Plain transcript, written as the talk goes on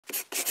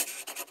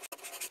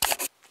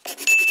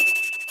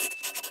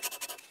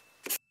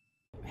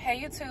Hey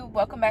YouTube,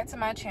 welcome back to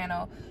my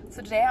channel.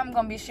 So today I'm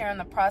going to be sharing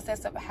the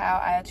process of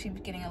how I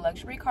achieved getting a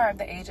luxury car at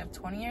the age of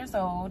 20 years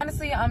old.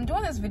 Honestly, I'm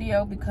doing this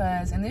video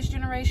because in this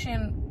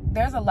generation,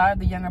 there's a lot of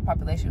the younger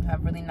population who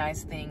have really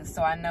nice things.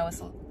 So I know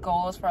it's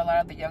goals for a lot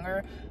of the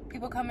younger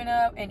people coming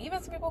up, and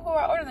even some people who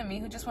are older than me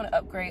who just want to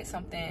upgrade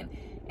something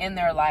in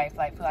their life,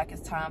 like feel like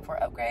it's time for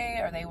an upgrade,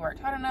 or they worked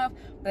hard enough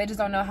but they just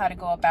don't know how to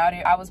go about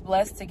it. I was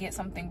blessed to get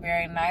something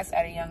very nice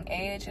at a young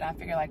age, and I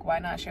figured, like, why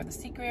not share the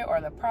secret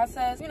or the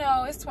process? You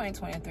know, it's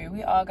 2023,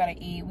 we all gotta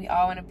eat, we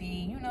all want to be,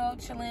 you know,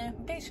 chilling,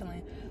 be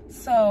chilling.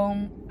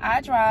 So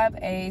I drive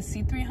a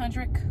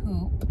C300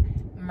 coupe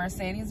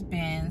Mercedes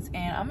Benz,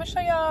 and I'm gonna show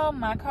y'all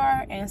my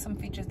car and some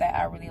features that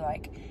I really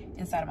like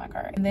inside of my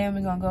car, and then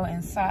we're gonna go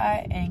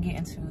inside and get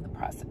into the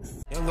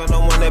process. Young girl, no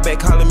one that back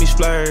calling me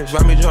splurge.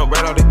 Ride me jump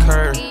right off the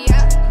curb.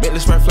 Yeah. Bentley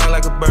sprint fly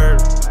like a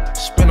bird.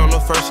 Spin on the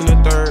first and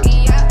the third.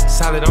 Yeah.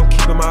 Solid, I'm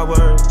keeping my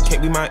word.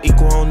 Can't be my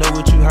equal, I don't know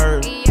what you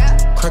heard.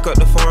 Yeah. Crack up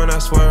the foreign, I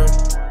swear.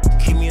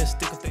 Keep me a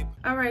stick of tape.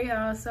 Alright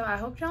y'all, so I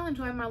hope y'all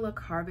enjoyed my little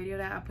car video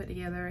that I put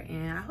together,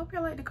 and I hope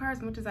y'all like the car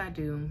as much as I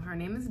do. Her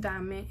name is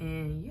Diamond,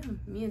 and yeah,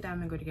 me and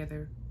Diamond go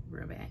together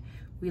real bad.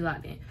 We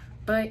locked in.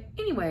 But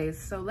anyways,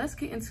 so let's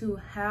get into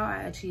how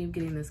I achieved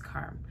getting this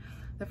car.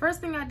 The first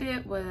thing I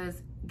did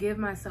was give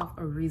myself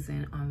a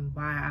reason on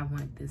why I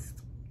want this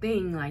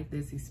thing, like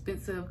this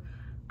expensive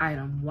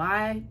item.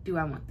 Why do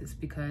I want this?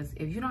 Because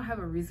if you don't have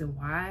a reason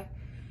why,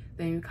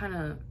 then you kind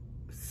of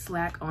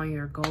slack on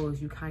your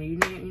goals. You're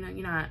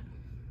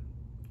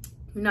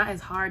not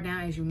as hard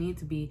down as you need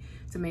to be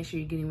to make sure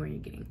you're getting where you're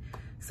getting.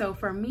 So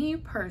for me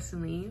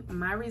personally,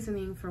 my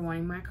reasoning for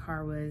wanting my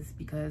car was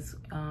because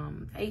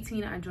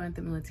 18, I joined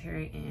the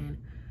military, and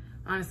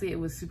honestly, it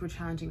was super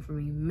challenging for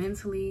me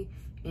mentally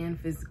and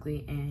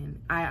physically,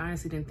 and I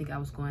honestly didn't think I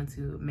was going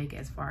to make it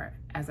as far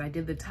as I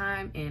did the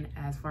time and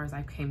as far as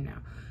I came now.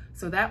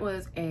 So that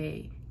was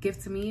a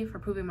gift to me for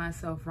proving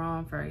myself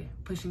wrong, for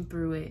pushing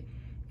through it,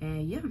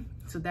 and yeah,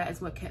 so that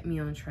is what kept me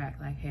on track.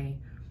 Like, hey,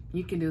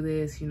 you can do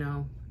this, you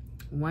know.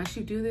 Once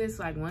you do this,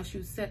 like once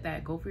you set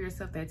that goal for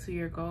yourself, that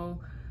 2-year goal,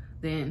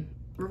 then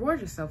reward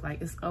yourself. Like,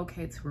 it's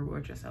okay to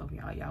reward yourself,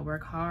 y'all. Y'all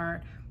work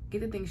hard,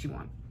 get the things you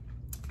want.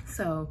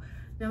 So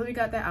now that we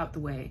got that out the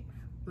way,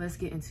 let's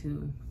get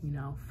into, you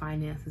know,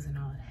 finances and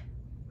all of that.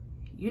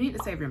 You need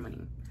to save your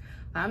money.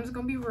 I'm just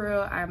gonna be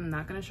real. I'm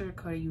not gonna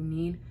sugarcoat it. You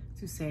need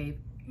to save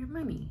your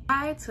money.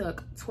 I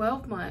took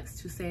 12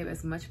 months to save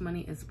as much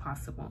money as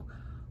possible.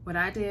 What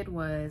I did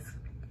was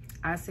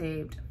I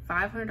saved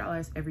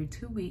 $500 every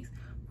 2 weeks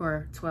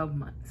for 12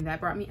 months. And that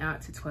brought me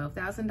out to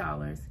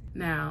 $12,000.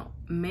 Now,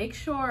 make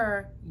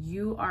sure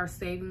you are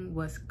saving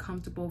what's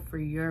comfortable for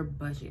your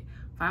budget.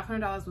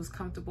 $500 was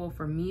comfortable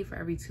for me for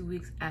every 2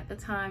 weeks at the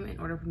time in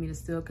order for me to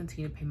still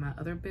continue to pay my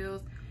other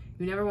bills.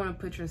 You never want to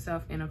put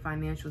yourself in a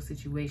financial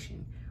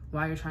situation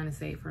while you're trying to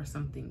save for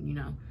something, you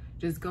know.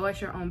 Just go at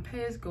your own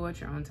pace, go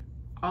at your own time.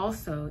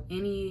 Also,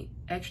 any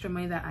extra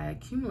money that I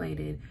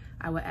accumulated,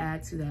 I would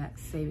add to that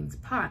savings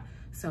pot.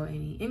 So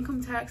any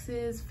income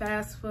taxes,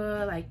 fast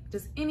food, like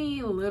just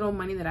any little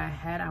money that I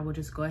had, I would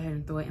just go ahead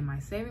and throw it in my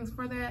savings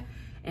for that.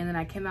 And then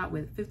I came out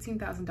with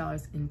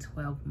 $15,000 in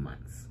 12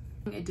 months.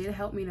 It did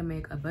help me to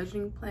make a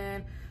budgeting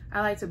plan. I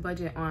like to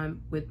budget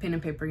with pen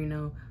and paper, you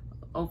know,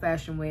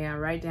 old-fashioned way. I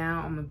write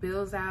down all my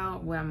bills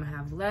out, what I'm gonna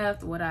have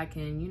left, what I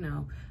can, you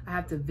know, I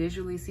have to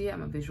visually see it.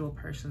 I'm a visual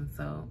person,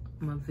 so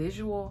I'm a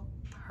visual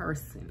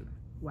person.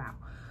 Wow.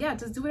 Yeah,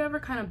 just do whatever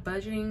kind of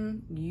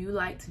budgeting you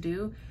like to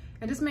do,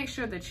 and just make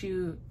sure that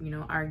you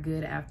know, are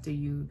good after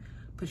you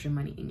put your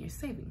money in your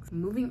savings.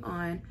 Moving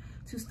on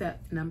to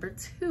step number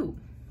 2,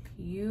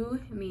 you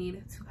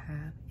need to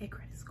have a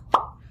credit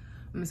score.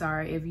 I'm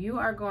sorry, if you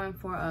are going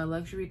for a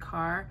luxury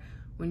car,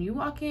 when you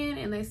walk in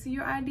and they see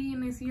your ID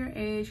and they see your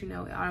age, you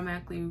know, it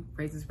automatically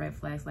raises red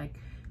flags. Like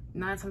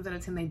 9 times out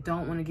of 10, they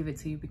don't want to give it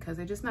to you because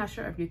they're just not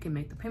sure if you can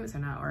make the payments or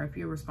not, or if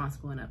you're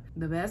responsible enough.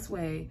 The best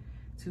way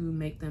to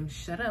make them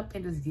shut up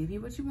and just give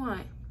you what you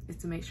want is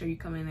to make sure you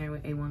come in there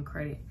with A1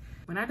 credit.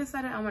 When I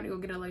decided I wanted to go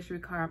get a luxury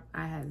car,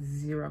 I had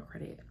 0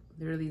 credit,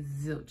 literally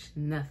zilch,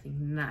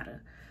 nothing,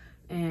 nada.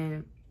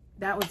 And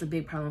that was a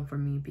big problem for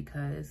me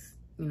because,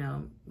 you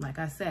know, like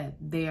I said,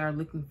 they are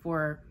looking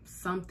for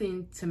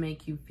something to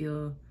make you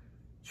feel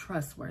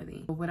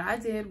trustworthy. What I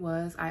did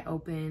was I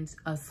opened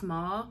a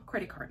small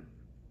credit card.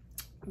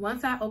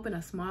 Once I opened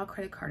a small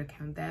credit card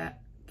account,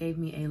 that gave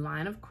me a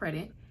line of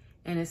credit,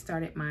 and it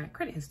started my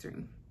credit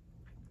history.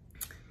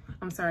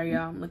 I'm sorry,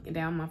 y'all, I'm looking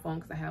down my phone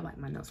because I have like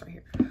my notes right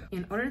here.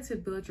 In order to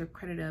build your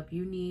credit up,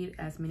 you need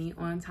as many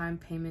on-time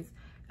payments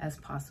as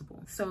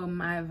possible. So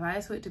my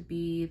advice would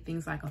be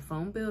things like a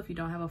phone bill. If you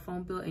don't have a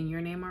phone bill in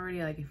your name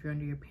already, like if you're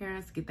under your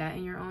parents, get that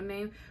in your own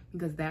name,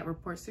 because that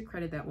reports to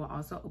credit. That will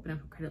also open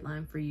up a credit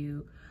line for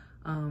you.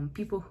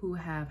 People who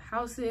have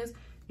houses,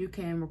 you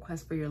can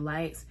request for your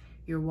lights,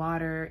 your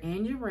water,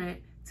 and your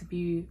rent to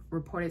be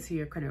reported to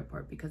your credit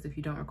report, because if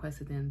you don't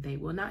request it, then they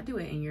will not do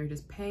it, and you're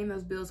just paying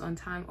those bills on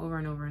time over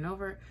and over and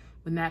over,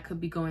 when that could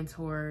be going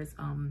towards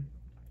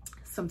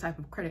some type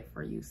of credit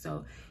for you.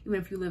 So even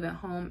if you live at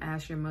home,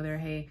 ask your mother,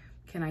 hey,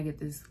 can I get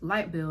this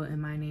light bill in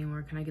my name,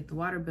 or can I get the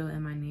water bill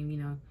in my name, you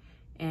know,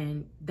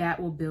 and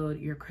that will build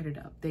your credit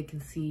up. They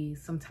can see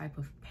some type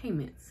of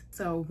payments.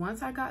 So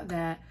once I got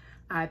that,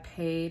 I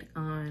paid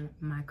on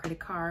my credit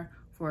card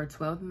for a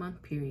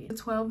 12-month period.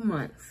 12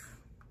 months,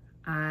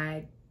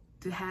 I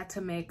had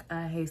to make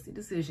a hasty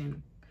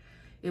decision.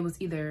 It was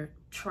either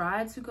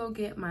try to go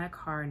get my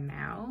car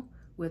now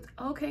with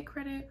okay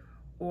credit,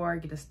 or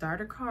get a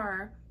starter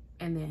car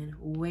and then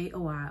wait a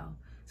while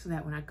so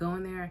that when I go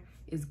in there,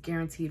 it's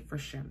guaranteed for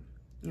sure.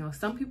 You know,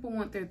 some people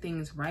want their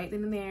things right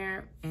then and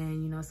there,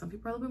 and you know, some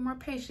people are a little bit more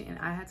patient, and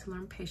I had to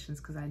learn patience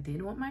because I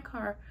did want my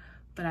car,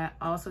 but I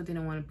also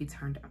didn't want to be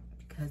turned down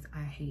because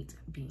I hate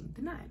being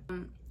denied.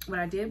 What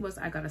I did was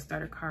I got a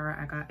starter car.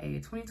 I got a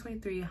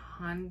 2023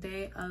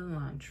 Hyundai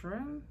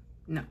Elantra.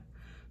 No,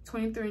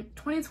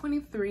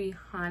 2023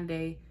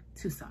 Hyundai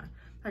Tucson.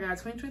 I got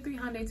a 2023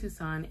 Hyundai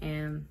Tucson,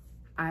 and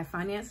I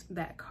financed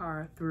that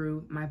car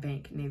through my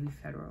bank, Navy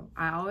Federal.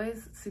 I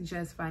always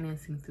suggest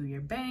financing through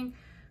your bank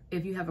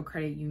if you have a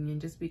credit union,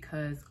 just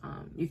because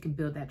you can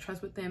build that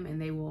trust with them,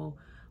 and they will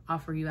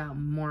offer you out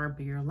more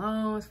bigger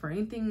loans for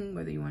anything,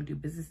 whether you want to do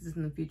businesses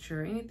in the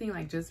future, anything.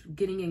 Like, just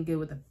getting in good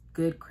with a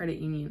good credit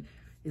union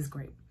is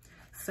great.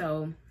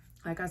 So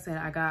like I said,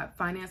 I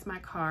financed my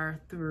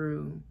car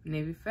through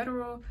Navy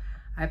Federal.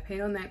 I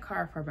paid on that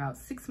car for about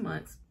 6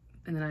 months,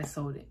 and then I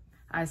sold it.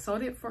 I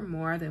sold it for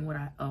more than what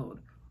I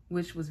owed,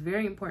 which was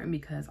very important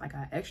because I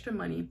got extra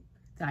money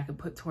that I could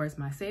put towards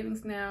my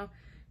savings now,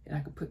 and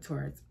I could put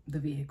towards the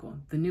vehicle,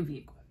 the new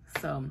vehicle.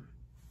 So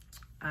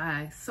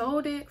I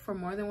sold it for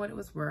more than what it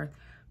was worth,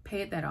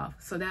 paid that off.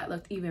 So that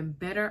looked even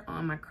better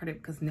on my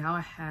credit because now I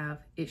have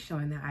it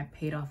showing that I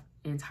paid off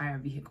the entire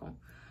vehicle.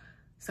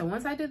 So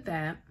once I did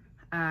that,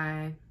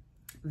 I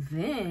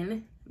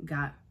then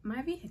got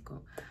my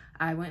vehicle.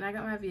 I went and I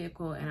got my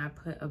vehicle, and I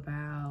put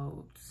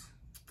about,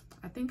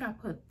 I think I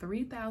put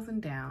 $3,000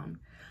 down.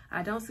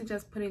 I don't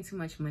suggest putting too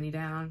much money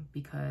down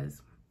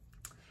because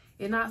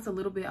it knocks a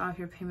little bit off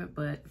your payment,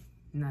 but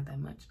not that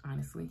much,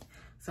 honestly.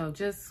 So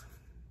just,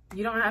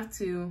 you don't have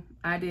to.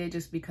 I did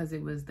just because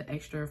it was the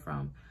extra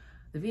from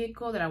the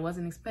vehicle that I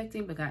wasn't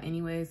expecting but got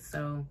anyways.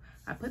 So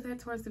I put that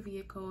towards the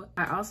vehicle.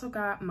 I also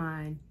got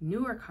my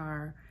newer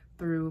car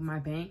through my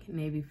bank,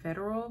 Navy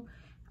Federal.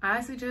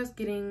 I suggest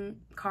getting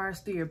cars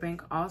through your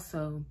bank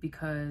also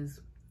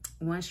because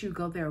once you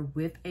go there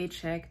with a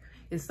check,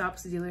 it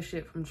stops the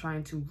dealership from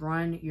trying to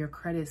run your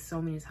credit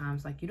so many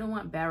times. Like, you don't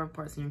want bad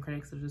reports in your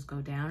credit, so just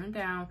go down and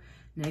down,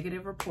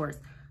 negative reports.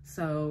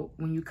 So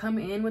when you come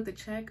in with a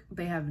check,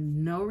 they have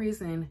no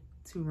reason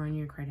to run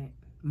your credit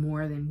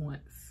more than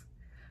once.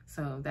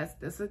 So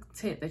that's a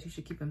tip that you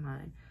should keep in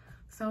mind.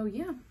 So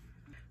yeah.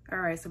 All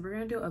right, so we're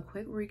gonna do a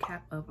quick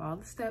recap of all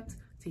the steps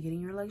to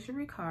getting your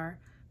luxury car.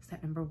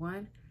 Step number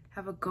 1,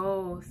 have a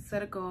goal,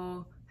 set a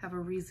goal, have a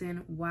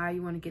reason why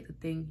you wanna get the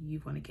thing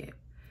you wanna get.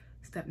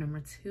 Step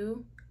number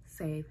 2,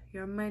 save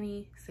your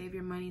money, save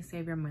your money,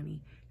 save your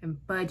money,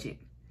 and budget.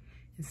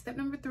 And step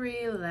number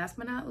 3, last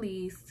but not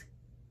least,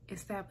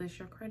 establish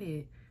your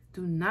credit.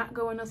 Do not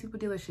go in those people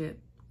dealership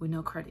with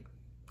no credit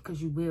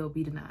because you will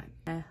be denied.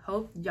 I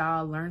hope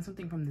y'all learned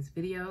something from this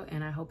video,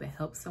 and I hope it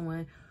helps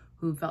someone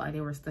who felt like they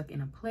were stuck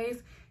in a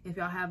place. If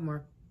y'all have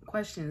more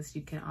questions,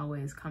 you can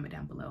always comment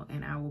down below,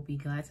 and I will be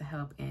glad to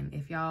help. And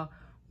if y'all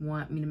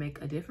want me to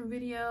make a different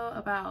video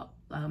about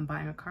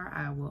buying a car,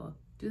 I will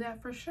do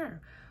that for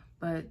sure.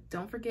 But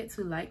don't forget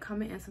to like,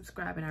 comment, and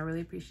subscribe, and I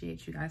really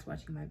appreciate you guys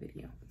watching my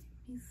video.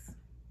 Peace.